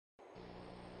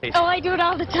Oh, I do it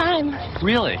all the time.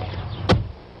 Really? You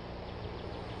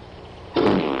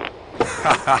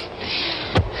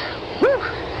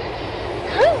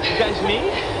guys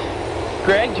meet?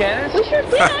 Greg, Janice? We sure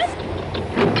did.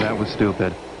 That was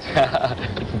stupid.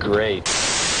 Great.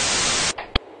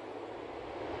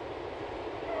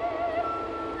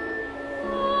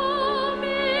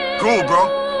 Cool,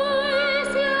 bro.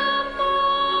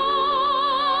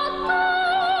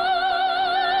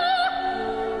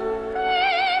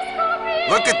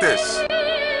 Look at this.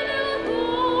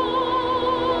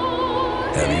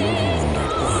 Have you ever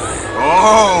wondered why Oh!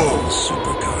 all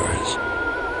supercars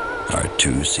are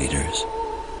two-seaters?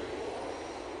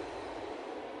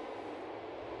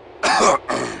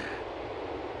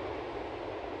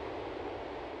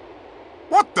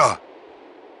 What the?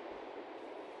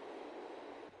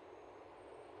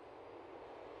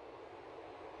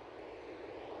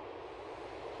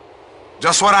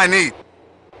 Just what I need.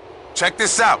 Check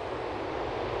this out.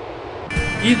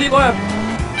 Easy left.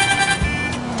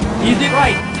 Easy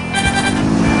right.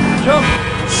 Jump.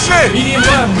 Shit! Medium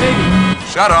left, maybe.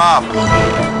 Shut up.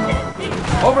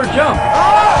 Over jump.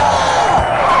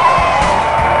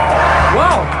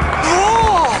 Wow.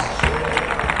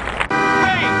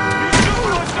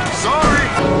 Sorry.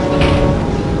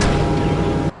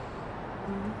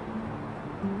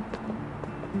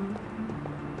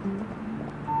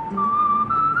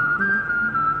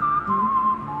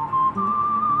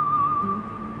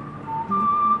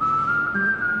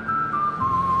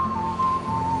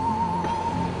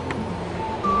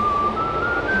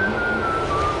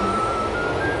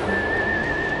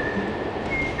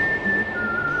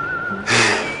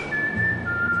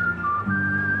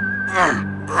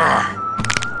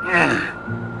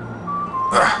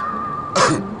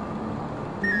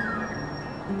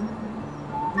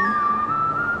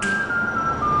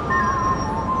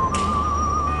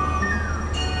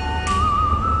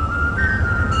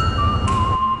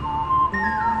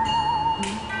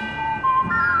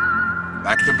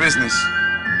 Back to business.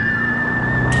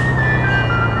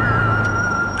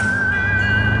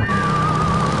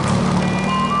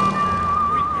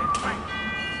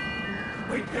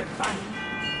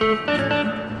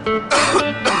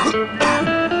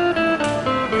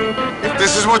 If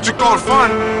this is what you call fun,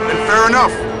 then fair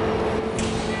enough.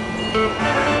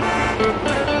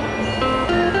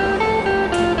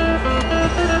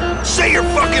 Say your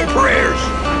fucking prayers!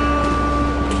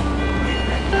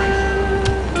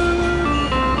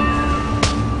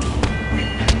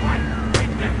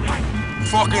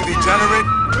 Fucking degenerate.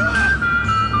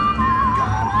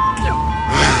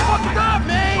 Fucked up,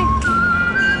 man.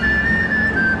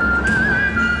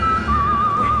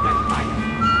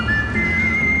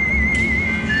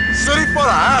 City full of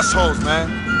assholes, man.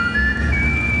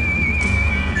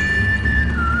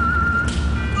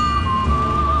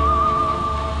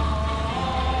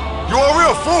 You're a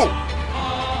real fool.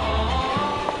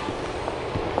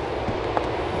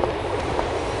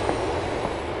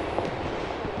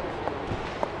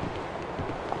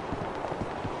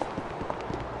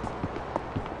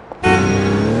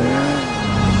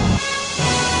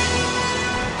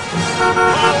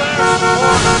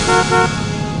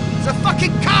 It's a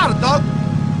fucking car, dog!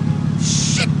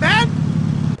 Shit, man!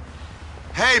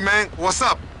 Hey, man, what's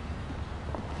up?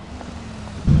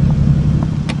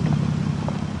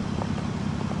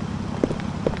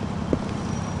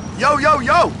 Yo, yo,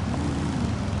 yo!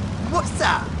 What's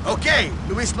that? Okay,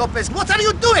 Luis Lopez, what are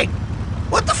you doing?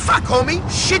 What the fuck, homie?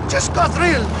 Shit just got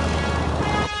real.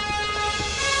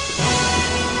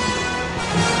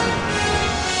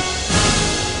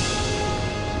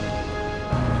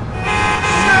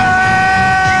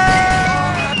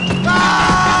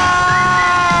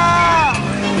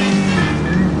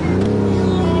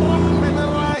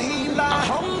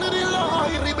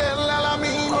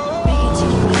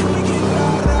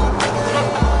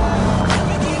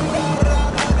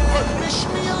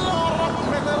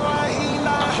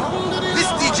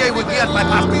 Would be at my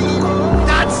party.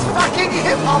 That's fucking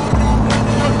hip-hop!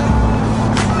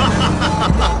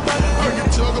 I can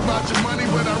talk about your money,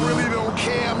 but I really don't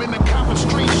care. I'm in the copper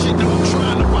street shit that I'm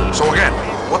trying to buy. So again,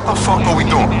 what the fuck are we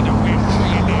doing?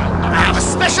 I have a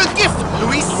special gift,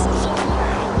 Luis!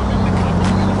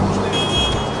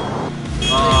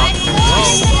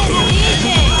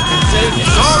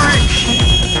 Sorry!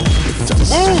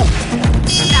 Move!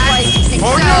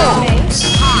 Oh no!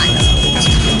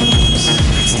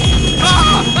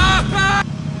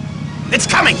 It's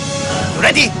coming!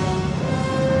 Ready?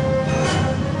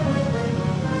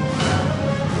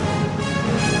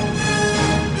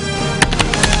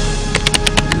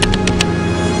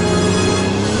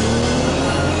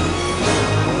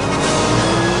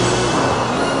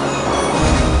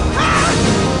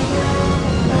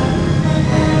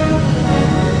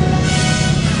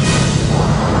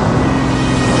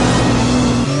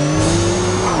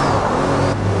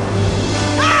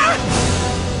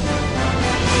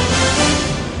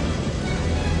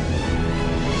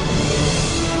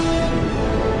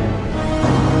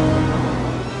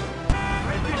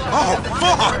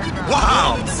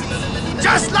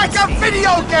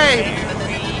 game!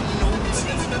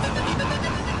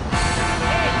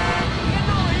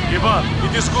 Give up.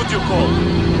 It is good you called.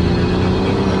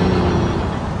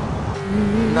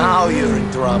 Now you're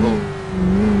in trouble.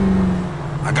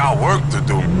 I got work to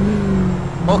do.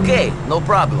 Okay, no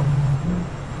problem.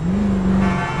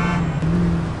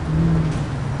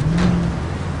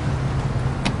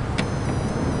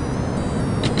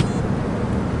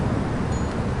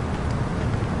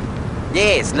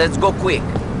 Yes, let's go quick.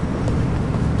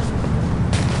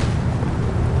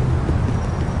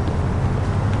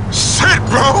 Shit,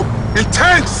 bro!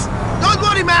 Intense! Don't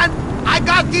worry, man. I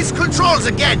got these controls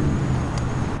again.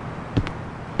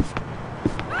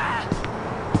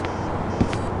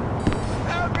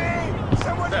 Help me!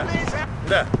 Someone please help!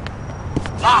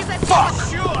 Ah, fuck!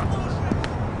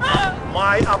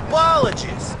 My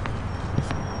apologies.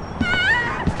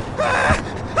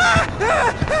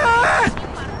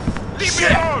 Leave me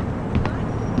alone!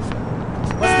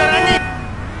 What's that I need?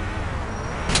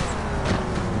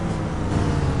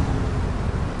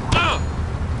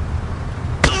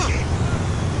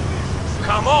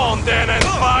 Come on then and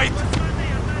fight!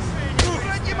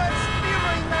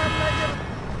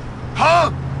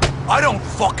 Huh? I don't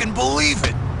fucking believe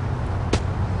it!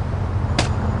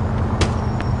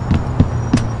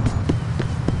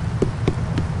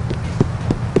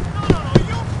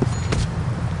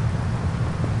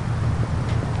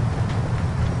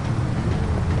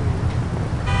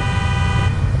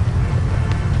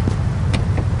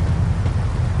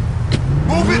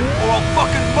 Move it or I'll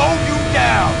fucking mow you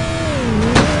down!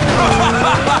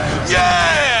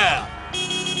 Yeah!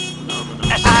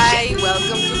 Hi,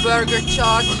 welcome to Burger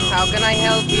Church. How can I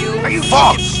help you? Are you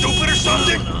fucking stupid or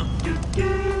something?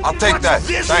 I'll take that.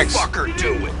 This Thanks. fucker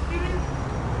do it.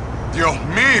 Dios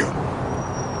mío!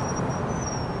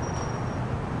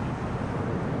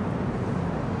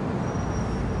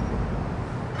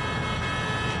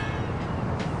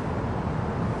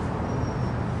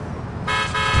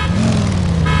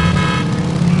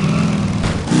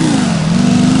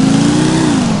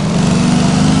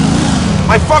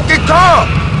 My fucking car!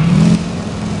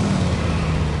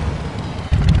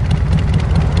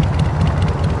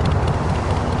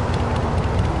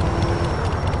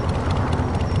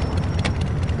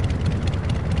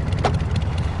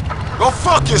 Go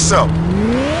fuck yourself!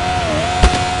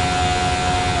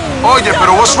 Oye,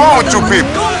 pero what's wrong with you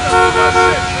people?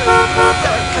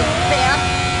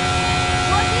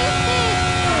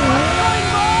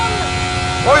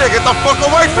 Oye, get the fuck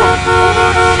away from me!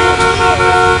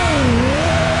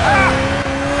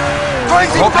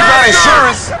 Crazy Hope you got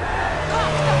insurance!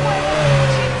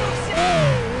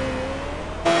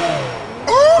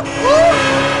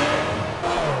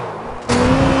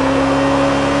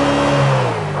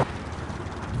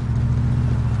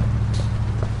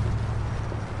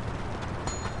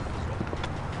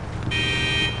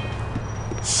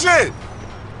 Shit!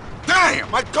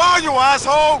 Damn! My car, you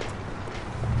asshole!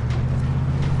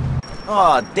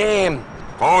 Oh, damn.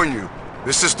 Oh, you.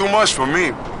 This is too much for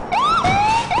me.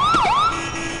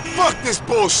 Fuck this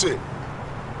bullshit!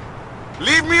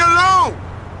 Leave me alone!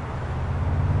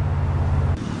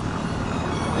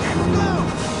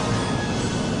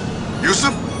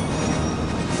 Yusuf?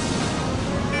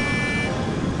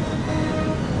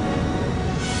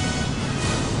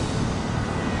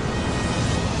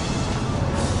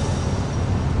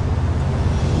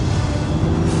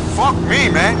 Fuck me,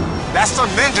 man. That's some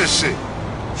ninja shit.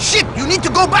 Shit, you need to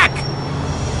go back.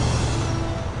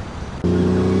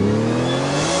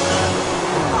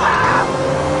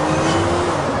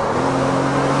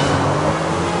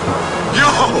 Yo,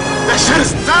 that shit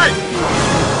is tight.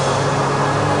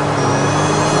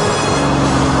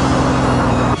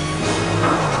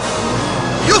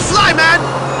 You fly, man.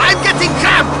 I'm getting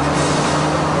cramped.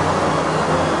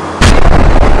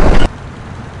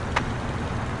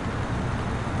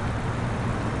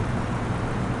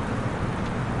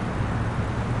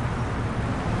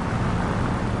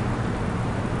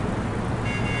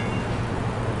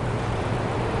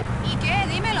 ¿Y qué?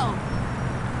 Dímelo.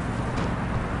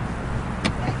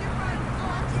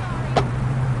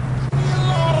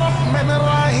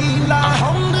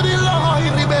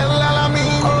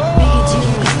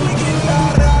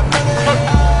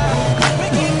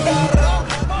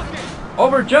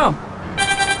 Over jump.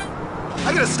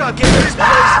 I gotta stop getting this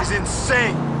place is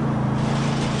insane.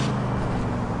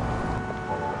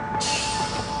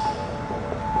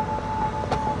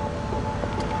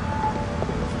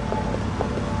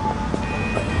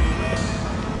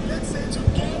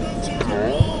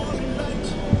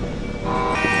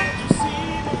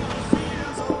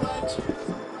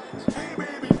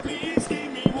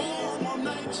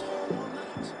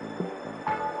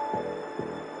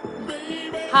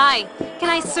 Can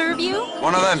I serve you?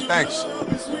 One of them, thanks.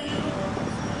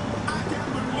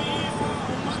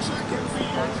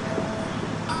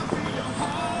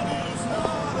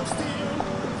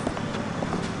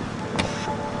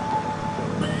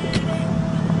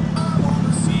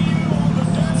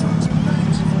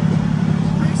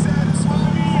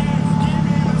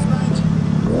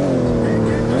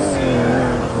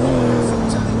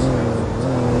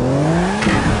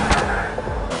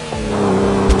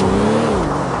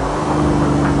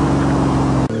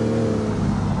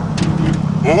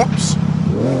 Oops.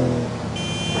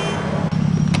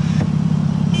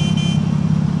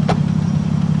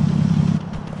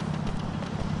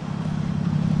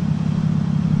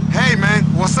 Hey, man,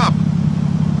 what's up?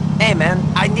 Hey, man,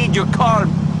 I need your car.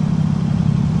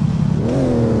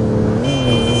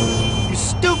 You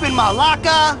stupid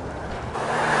malaka!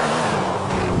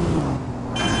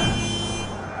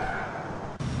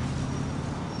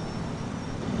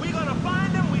 We gonna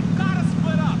find them, we gotta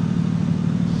split up.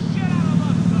 Shit out of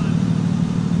us, son.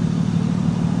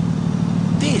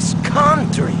 This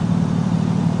country.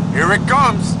 Here it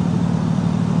comes.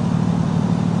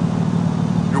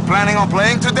 You planning on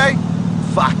playing today?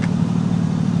 Fuck.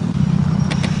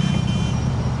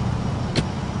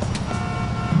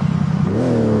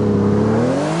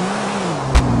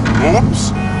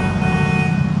 Oops.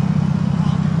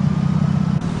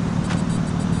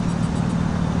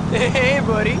 Hey,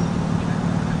 buddy.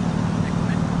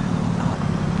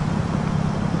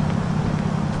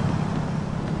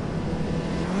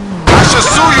 I should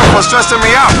sue you for stressing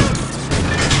me out.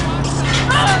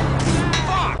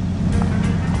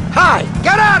 Hi,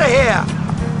 get out of here!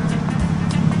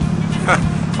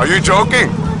 Are you joking?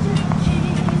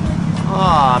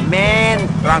 Aw, man.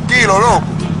 Tranquilo, loco.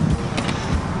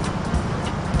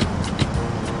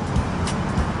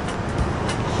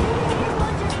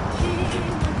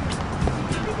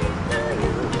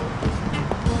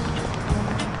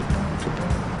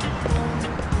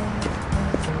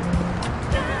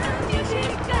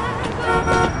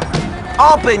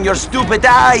 Open your stupid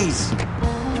eyes!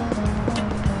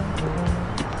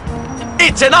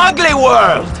 It's an ugly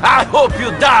world! I hope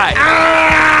you die!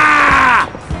 Ah!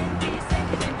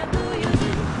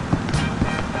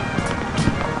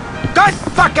 Good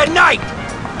fucking night!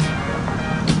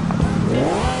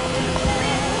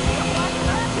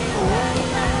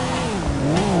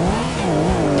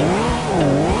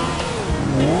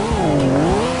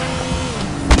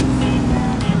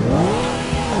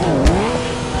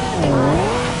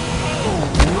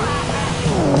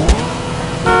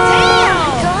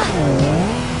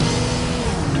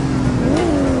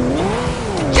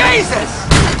 Jesus!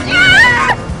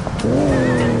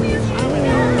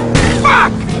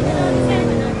 Fuck!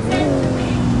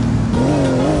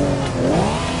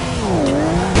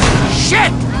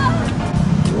 Shit!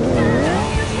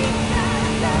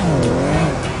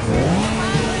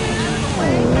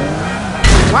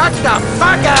 What the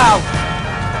fuck out?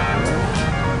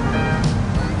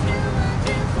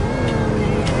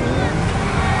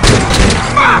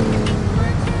 Fuck!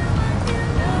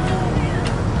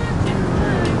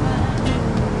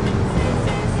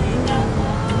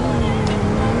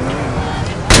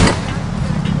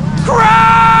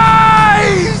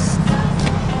 Christ!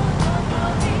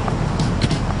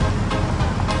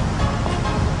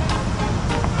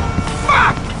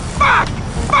 Fuck! Fuck!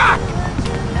 Fuck!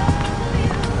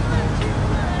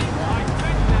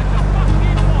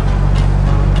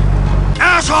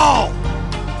 Asshole!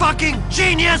 Fucking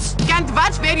genius! Can't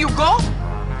watch where you go?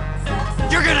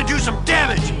 You're gonna do some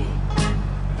damage!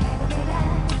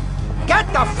 Get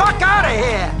the fuck out of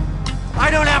here! I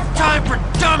don't have time for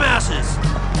dumbasses!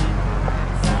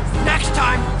 Next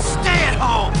time, stay at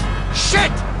home!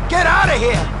 Shit! Get out of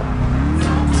here!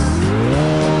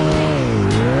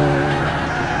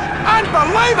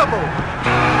 Unbelievable!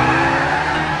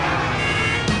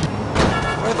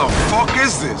 Where the fuck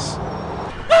is this?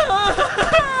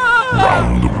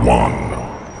 Round one.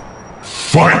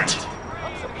 Fight!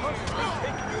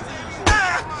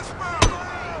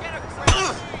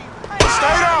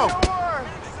 Stay down!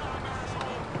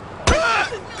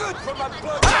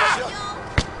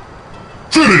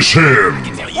 Finish him!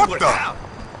 What the?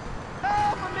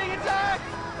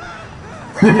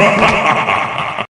 Ha ha ha!